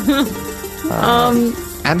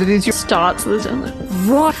 And it is your... Starts with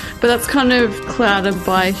what? But that's kind of clouded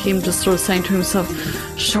by him just sort of saying to himself,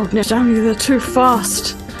 "Shogness, damn you, they're too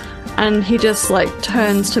fast." And he just, like,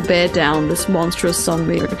 turns to bear down this monstrous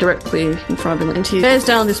zombie directly in front of him. And he bears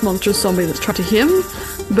down this monstrous zombie that's trying to him,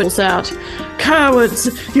 but calls out, "Cowards,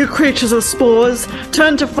 you creatures of spores!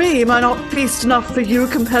 Turn to flee! Am I not feast enough for you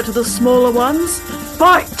compared to the smaller ones?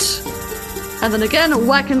 Fight!" And then again,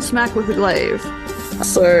 whack and smack with the glaive.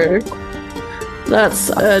 So that's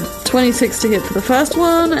a 26 to hit for the first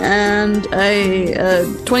one, and a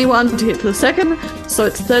 21 to hit for the second. So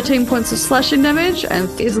it's 13 points of slashing damage, and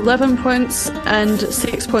is 11 points and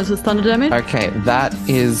 6 points of thunder damage. Okay, that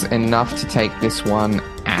is enough to take this one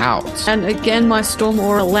out. And again, my Storm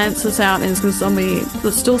Aura lances out into the zombie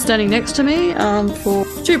that's still standing next to me for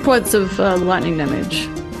 2 points of lightning damage.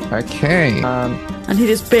 Okay. And he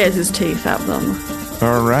just bares his teeth at them.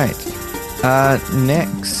 All right.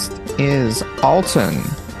 Next is Alton.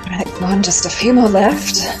 Right, come on, just a few more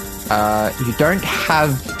left. You don't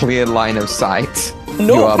have clear line of sight.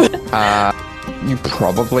 Nope. You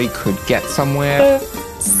probably could get somewhere.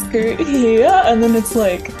 Scoot here, and then it's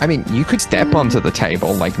like... I mean, you could step onto the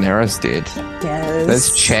table like Neris did. Yes.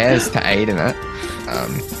 There's chairs to aid in it.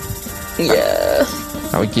 Yeah.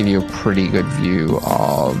 That would give you a pretty good view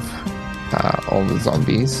of all the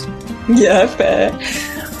zombies. Yeah, fair.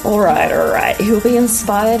 Alright. He'll be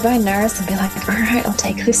inspired by Neris and be like, alright, I'll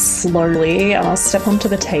take this slowly and I'll step onto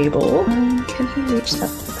the table. Can he reach that?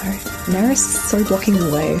 No. Neris is so blocking the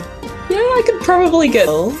way. Yeah, I could probably get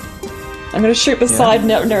it. I'm gonna shoot beside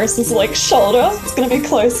Neris's like shoulder. It's gonna be a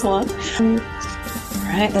close one.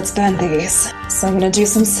 Alright, let's burn these. So I'm gonna do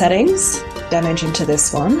some settings. Damage into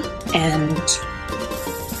this one. And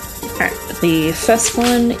alright, the first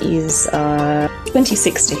one is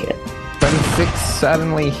 26 to hit. 6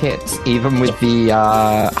 certainly hits, even with the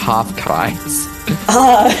half kites.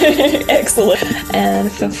 Excellent.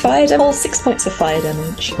 And for fire damage, 6 points of fire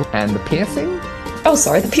damage. And the piercing? Oh,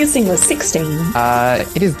 sorry, the piercing was 16.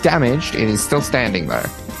 It is damaged. It is still standing, though.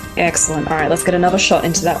 Excellent. All right, let's get another shot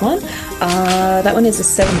into that one. That one is a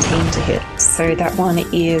 17 to hit. So that one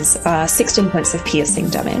is 16 points of piercing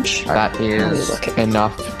damage. That is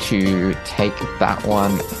enough to take that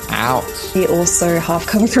one out. We also half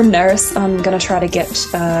cover from Neris. I'm going to try to get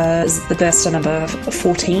the burster number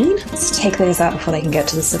 14. Let's take those out before they can get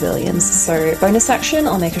to the civilians. So bonus action,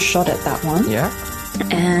 I'll make a shot at that one. Yeah.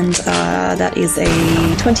 And that is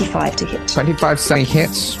a 25 to hit. 25 certainly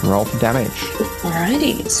hits. Roll for damage.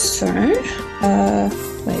 Alrighty, so,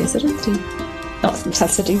 wait, is it a D? Oh,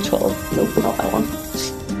 that's a D12. Nope, not that one.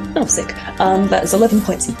 Oh, sick. That is 11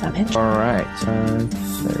 points of damage. Alright,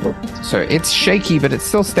 so it's shaky, but it's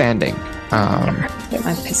still standing. Get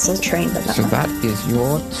my pistol trained at that So one. that is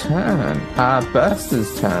your turn.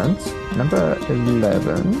 Burster's turn. Number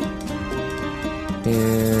 11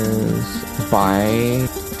 is by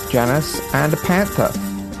Janice and a panther.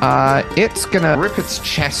 It's gonna rip its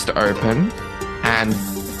chest open and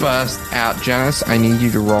burst out. Janice, I need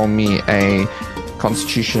you to roll me a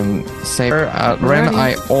Constitution save. Ren,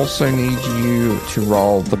 I also need you to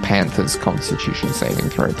roll the panther's Constitution saving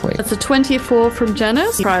throw, please. That's a 24 from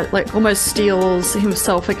Janice. Right, like almost steels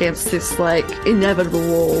himself against this like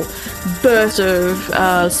inevitable burst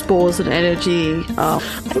of spores and energy.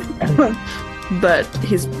 But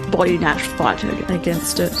his body naturally fighting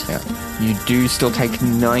against it. Yeah. You do still take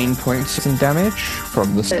 9 points in damage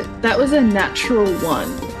from the... That was a natural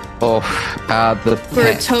 1 for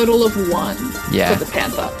a total of 1 Yeah. for the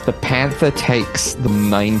panther. The panther takes the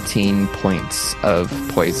 19 points of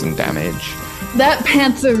poison damage. That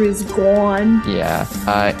panther is gone. Yeah.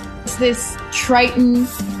 This Triton,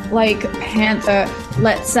 like, panther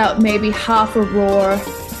lets out maybe half a roar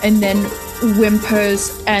and then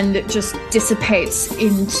whimpers and it just dissipates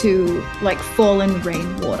into, like, fallen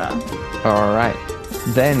rainwater. All right.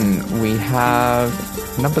 Then we have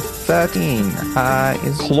number 13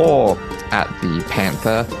 is claw at the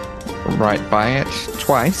panther, right by it,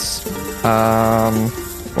 twice.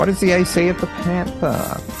 What is the AC of the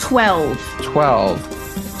panther? 12.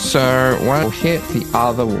 12. So one will hit, the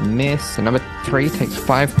other will miss. So number 3 takes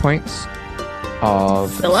 5 points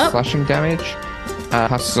of Fill up. slashing damage.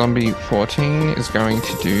 Zombie 14 is going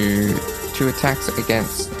to do 2 attacks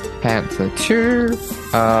against Panther 2.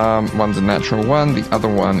 One's a natural 1, the other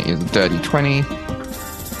one is a dirty 20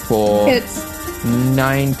 for It's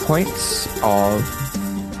 9 points of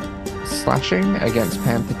slashing against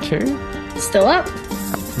Panther 2. still up.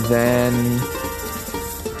 Then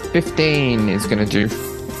 15 is going to do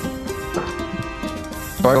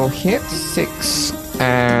both hits, 6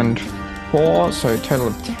 and 4, so a total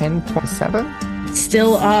of 10.7.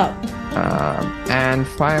 Still up. And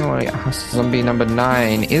finally, zombie number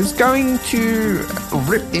 9 is going to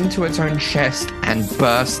rip into its own chest and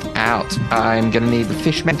burst out. I'm going to need the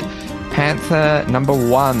fishman panther number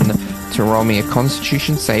 1 to roll me a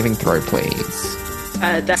Constitution saving throw, please.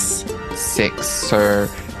 That's 6. So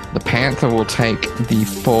the panther will take the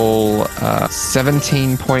full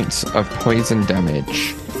 17 points of poison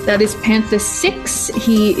damage. that is Panther 6.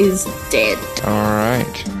 He is dead. All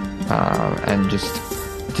right. And just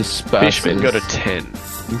disperses. Fishman got a 10.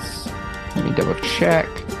 Let me double check.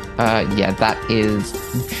 Yeah, that is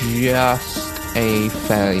just a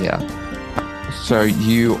failure. So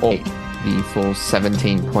you all take the full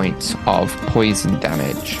 17 points of poison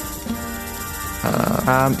damage.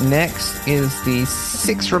 Next is the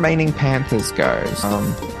 6 remaining Panthers goes.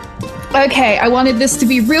 Okay, I wanted this to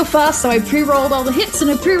be real fast, so I pre-rolled all the hits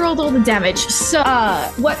and I pre-rolled all the damage. So,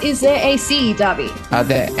 what is their AC, Darby?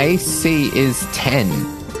 Their AC is 10.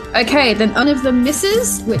 Okay, then none of them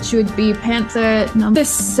misses, which would be Panther number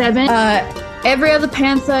 7. Every other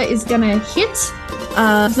Panther is gonna hit.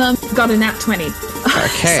 Them got a nat 20.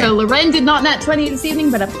 Okay. So Loren did not nat 20 this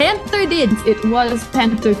evening, but a Panther did. It was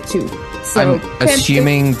Panther 2. So I'm Panther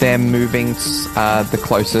assuming they're moving the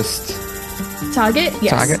closest target.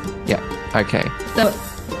 Yes. target. Yeah. Okay. So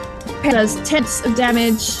Panther does 10 of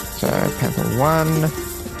damage. So Panther 1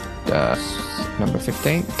 does number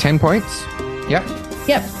 15. 10 points. Yep.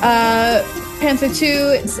 Yep. Panther 2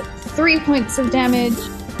 is 3 points of damage.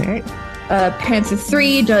 Okay. Panther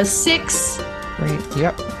 3 does 6. 3.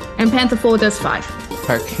 Yep. And Panther 4 does 5.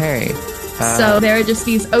 Okay. So there are just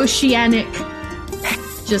these oceanic,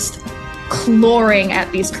 just clawing at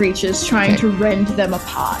these creatures, trying to rend them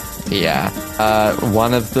apart. Yeah.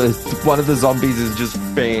 One of the zombies is just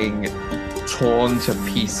being torn to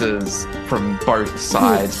pieces from both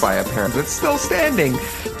sides by a pair. It's still standing,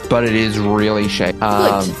 but it is really shaky.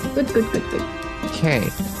 Good. Okay.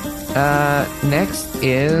 Next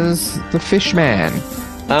is the Fishman.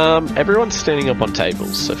 Everyone's standing up on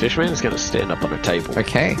tables, so Fishman is going to stand up on a table.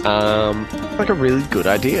 Okay. Like a really good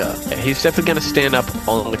idea. He's definitely going to stand up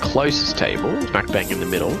on the closest table, smack bang in the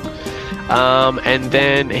middle. And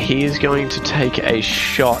then he's going to take a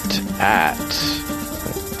shot at...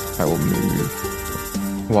 I will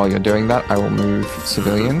move. While you're doing that, I will move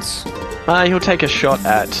civilians. He'll take a shot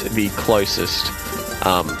at the closest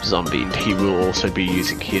zombie. He will also be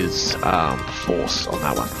using his force on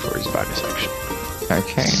that one for his bonus action.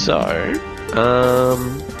 Okay. So,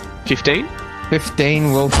 15?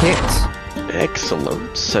 15 will hit.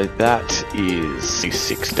 Excellent. So that is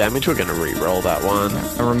 6 damage. We're going to re-roll that one.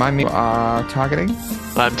 Remind me, targeting?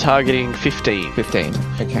 I'm targeting 15. 15.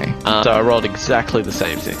 Okay. So I rolled exactly the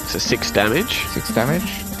same thing. So 6 damage. 6 damage.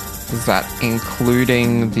 Is that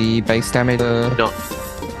including the base damage? Not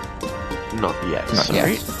yet. Not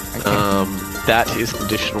sorry. yet. Okay. That is an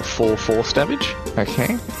additional 4 force damage.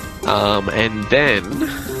 Okay. And then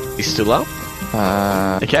he's still up.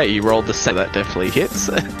 Okay, you rolled the same. That definitely hits.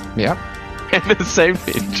 Yep. And the same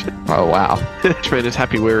pitch. Oh, wow. Fishman is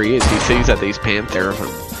happy where he is. He sees that these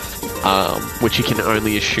Pantheraphan, which he can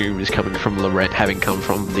only assume is coming from Loren, having come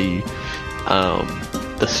from the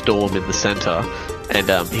storm in the center. And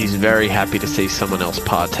he's very happy to see someone else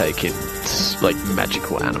partake in like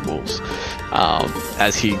magical animals.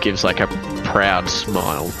 As he gives like a proud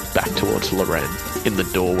smile back towards Loren in the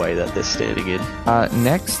doorway that they're standing in.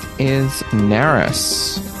 Next is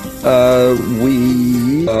Neris.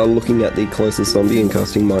 We are looking at the closest zombie and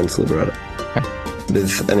casting Mind Sliver at it. Okay.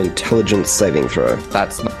 With an intelligence saving throw.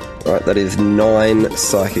 That's not... Right, that is 9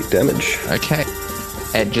 psychic damage. Okay.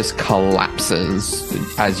 It just collapses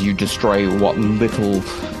as you destroy what little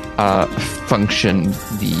function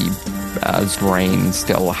the Zrain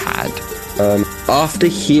still had. After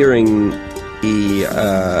hearing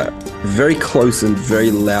the very close and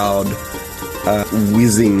very loud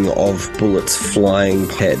whizzing of bullets flying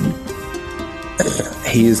head,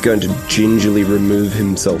 he is going to gingerly remove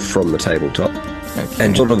himself from the tabletop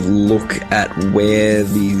and sort of look at where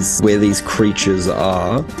these creatures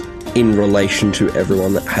are in relation to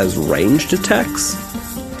everyone that has ranged attacks,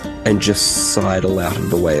 and just sidle out of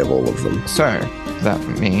the way of all of them. So, that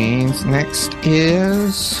means next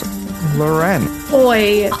is Loren.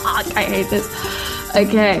 Boy, I hate this.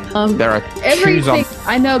 Okay. There are everything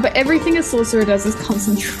I know, but everything a sorcerer does is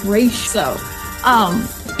concentration. So,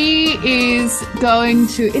 he is going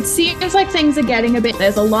to. It seems like things are getting a bit.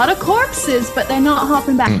 There's a lot of corpses, but they're not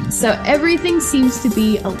hopping back. So everything seems to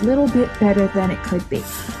be a little bit better than it could be.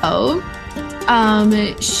 Oh,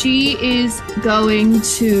 she is going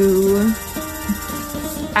to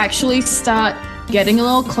actually start getting a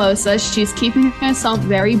little closer. She's keeping herself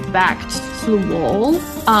very backed to the wall,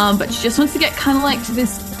 but she just wants to get kind of like to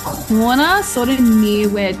this corner, sort of near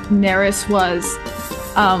where Neris was.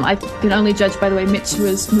 I can only judge by the way Mitch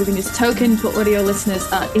was moving his token for audio listeners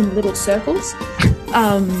in little circles.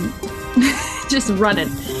 Just running.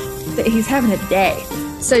 He's having a day.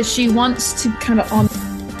 So she wants to kind of on...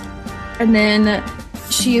 And then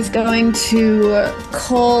she is going to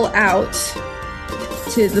call out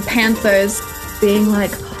to the Panthers, being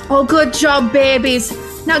like, "Oh, good job, babies.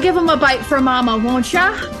 Now give them a bite for mama, won't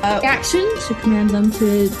ya?" Action to command them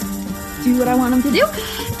to do what I want them to do.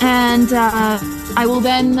 And I will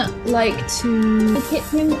then like to hit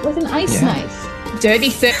him with an ice knife. Dirty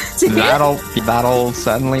thing to hit. That'll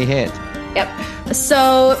certainly hit. Yep.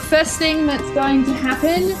 So first thing that's going to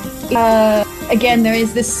happen, again, there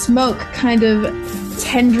is this smoke kind of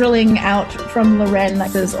tendriling out from Loren,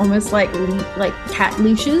 like there's almost like cat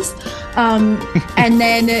leashes. And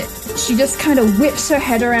then she just kind of whips her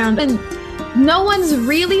head around, and no one's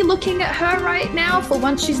really looking at her right now. For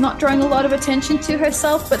once, she's not drawing a lot of attention to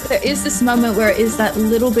herself, but there is this moment where it is that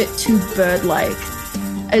little bit too bird-like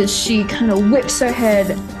as she kind of whips her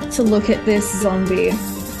head to look at this zombie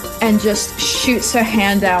and just shoots her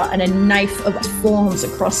hand out, and a knife forms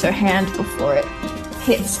across her hand before it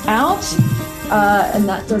hits out. And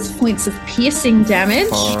that does points of piercing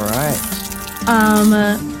damage. All right.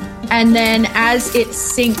 And then as it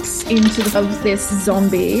sinks into this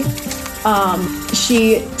zombie,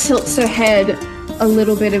 she tilts her head a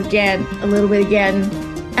little bit again,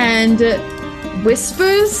 and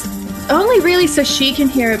whispers, only really so she can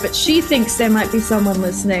hear it, but she thinks there might be someone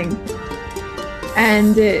listening.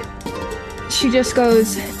 And she just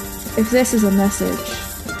goes, "If this is a message,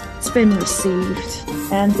 it's been received."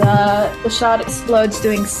 And the shard explodes,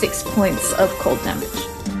 doing 6 points of cold damage.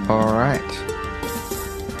 All right.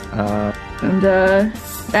 And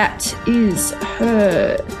that is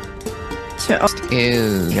her turn.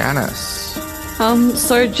 Is Janice.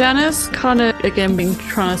 So Janice kind of, again, been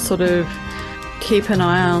trying to sort of keep an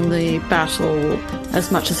eye on the battle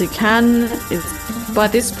as much as he can. By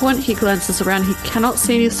this point, he glances around. He cannot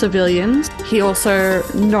see any civilians. He also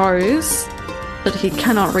knows that he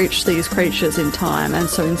cannot reach these creatures in time, and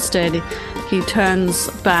so instead he turns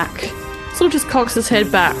back, sort of just cocks his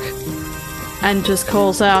head back, and just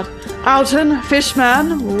calls out, "Alton,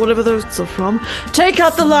 Fishman, whatever those are from, take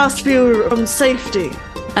out the last few from safety."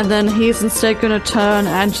 And then he's instead going to turn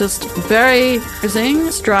and just very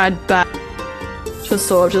stride back to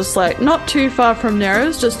sort of just like not too far from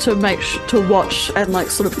Neros, just to make to watch and like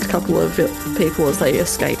sort of a couple of people as they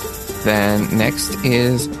escape. Then next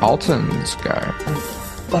is Alton's go.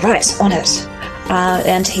 All right, on it.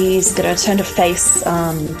 And he's going to turn to face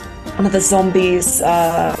one of the zombies,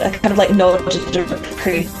 kind of like nodded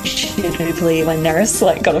appreciatively when Neris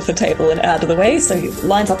like got off the table and out of the way. So he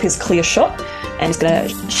lines up his clear shot and he's going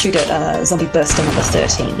to shoot at zombie burster number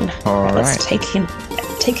 13. All right. Let's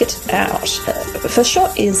take it out. First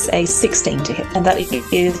shot is a 16 to hit, and that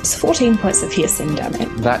is 14 points of piercing damage.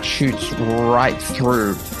 That shoots right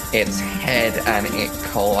through its head and it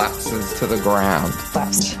collapses to the ground.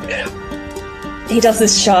 Collapsed. He does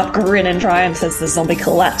this sharp grin and triumph as the zombie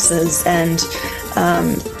collapses, and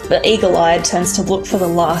the eagle-eyed turns to look for the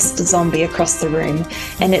last zombie across the room,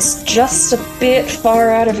 and it's just a bit far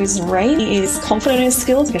out of his range. He is confident in his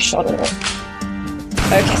skill to get shot at it.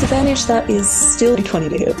 Okay, disadvantage, that is still 20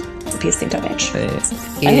 to hit. It's piercing damage. It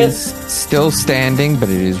is still standing, but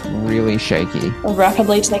it is really shaky.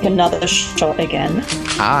 Rapidly take another shot again.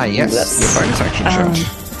 Ah, yes, your bonus action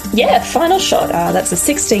shot. Yeah, final shot. That's a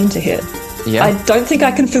 16 to hit. Yeah. I don't think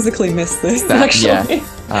I can physically miss this, actually.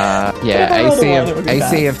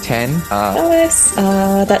 AC of 10 Nice.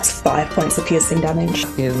 That's 5 points of piercing damage.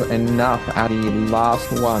 is enough. And the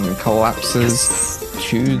last one collapses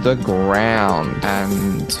to the ground,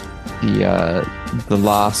 and the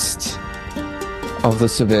last of the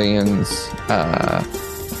civilians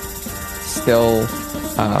still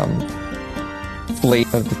flee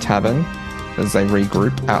of the tavern as they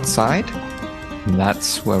regroup outside. And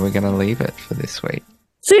that's where we're going to leave it for this week.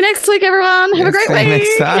 See you next week, everyone. Have a great See you week.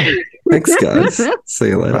 next time. Thanks, guys. See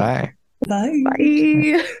you later. Bye. Bye.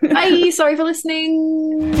 Bye. Bye. Sorry for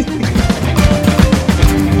listening.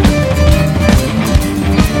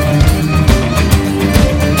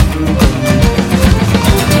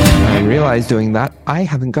 I realized doing that I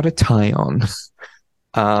haven't got a tie on.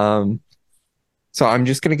 So I'm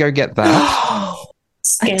just going to go get that.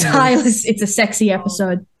 It's a sexy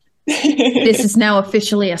episode. This is now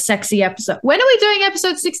officially a sexy episode. When are we doing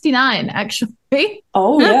episode 69, actually?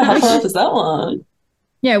 Oh, yeah. How far up is that one?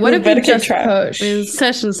 Yeah, what We have better we keep just track. pushed? It's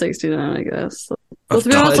session 69, I guess. Well, I've to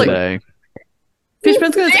be honest, died. like, Today.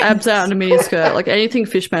 Fishman's got his abs out in a miniskirt. Like, anything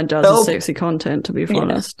Fishman does is sexy content, to be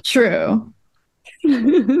honest. True.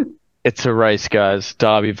 It's a race, guys.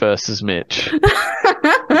 Darby versus Mitch.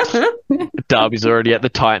 Darby's already at the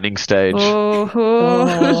tightening stage. Oh.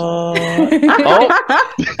 Oh,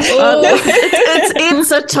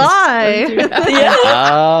 It's a tie.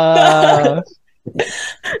 ah.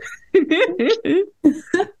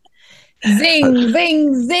 Zing,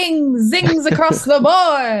 zing, zing, zings across the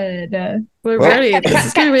board. We're ready. This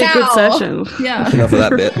is going to be a good Cow. session. Yeah. Enough of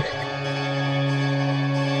that bit.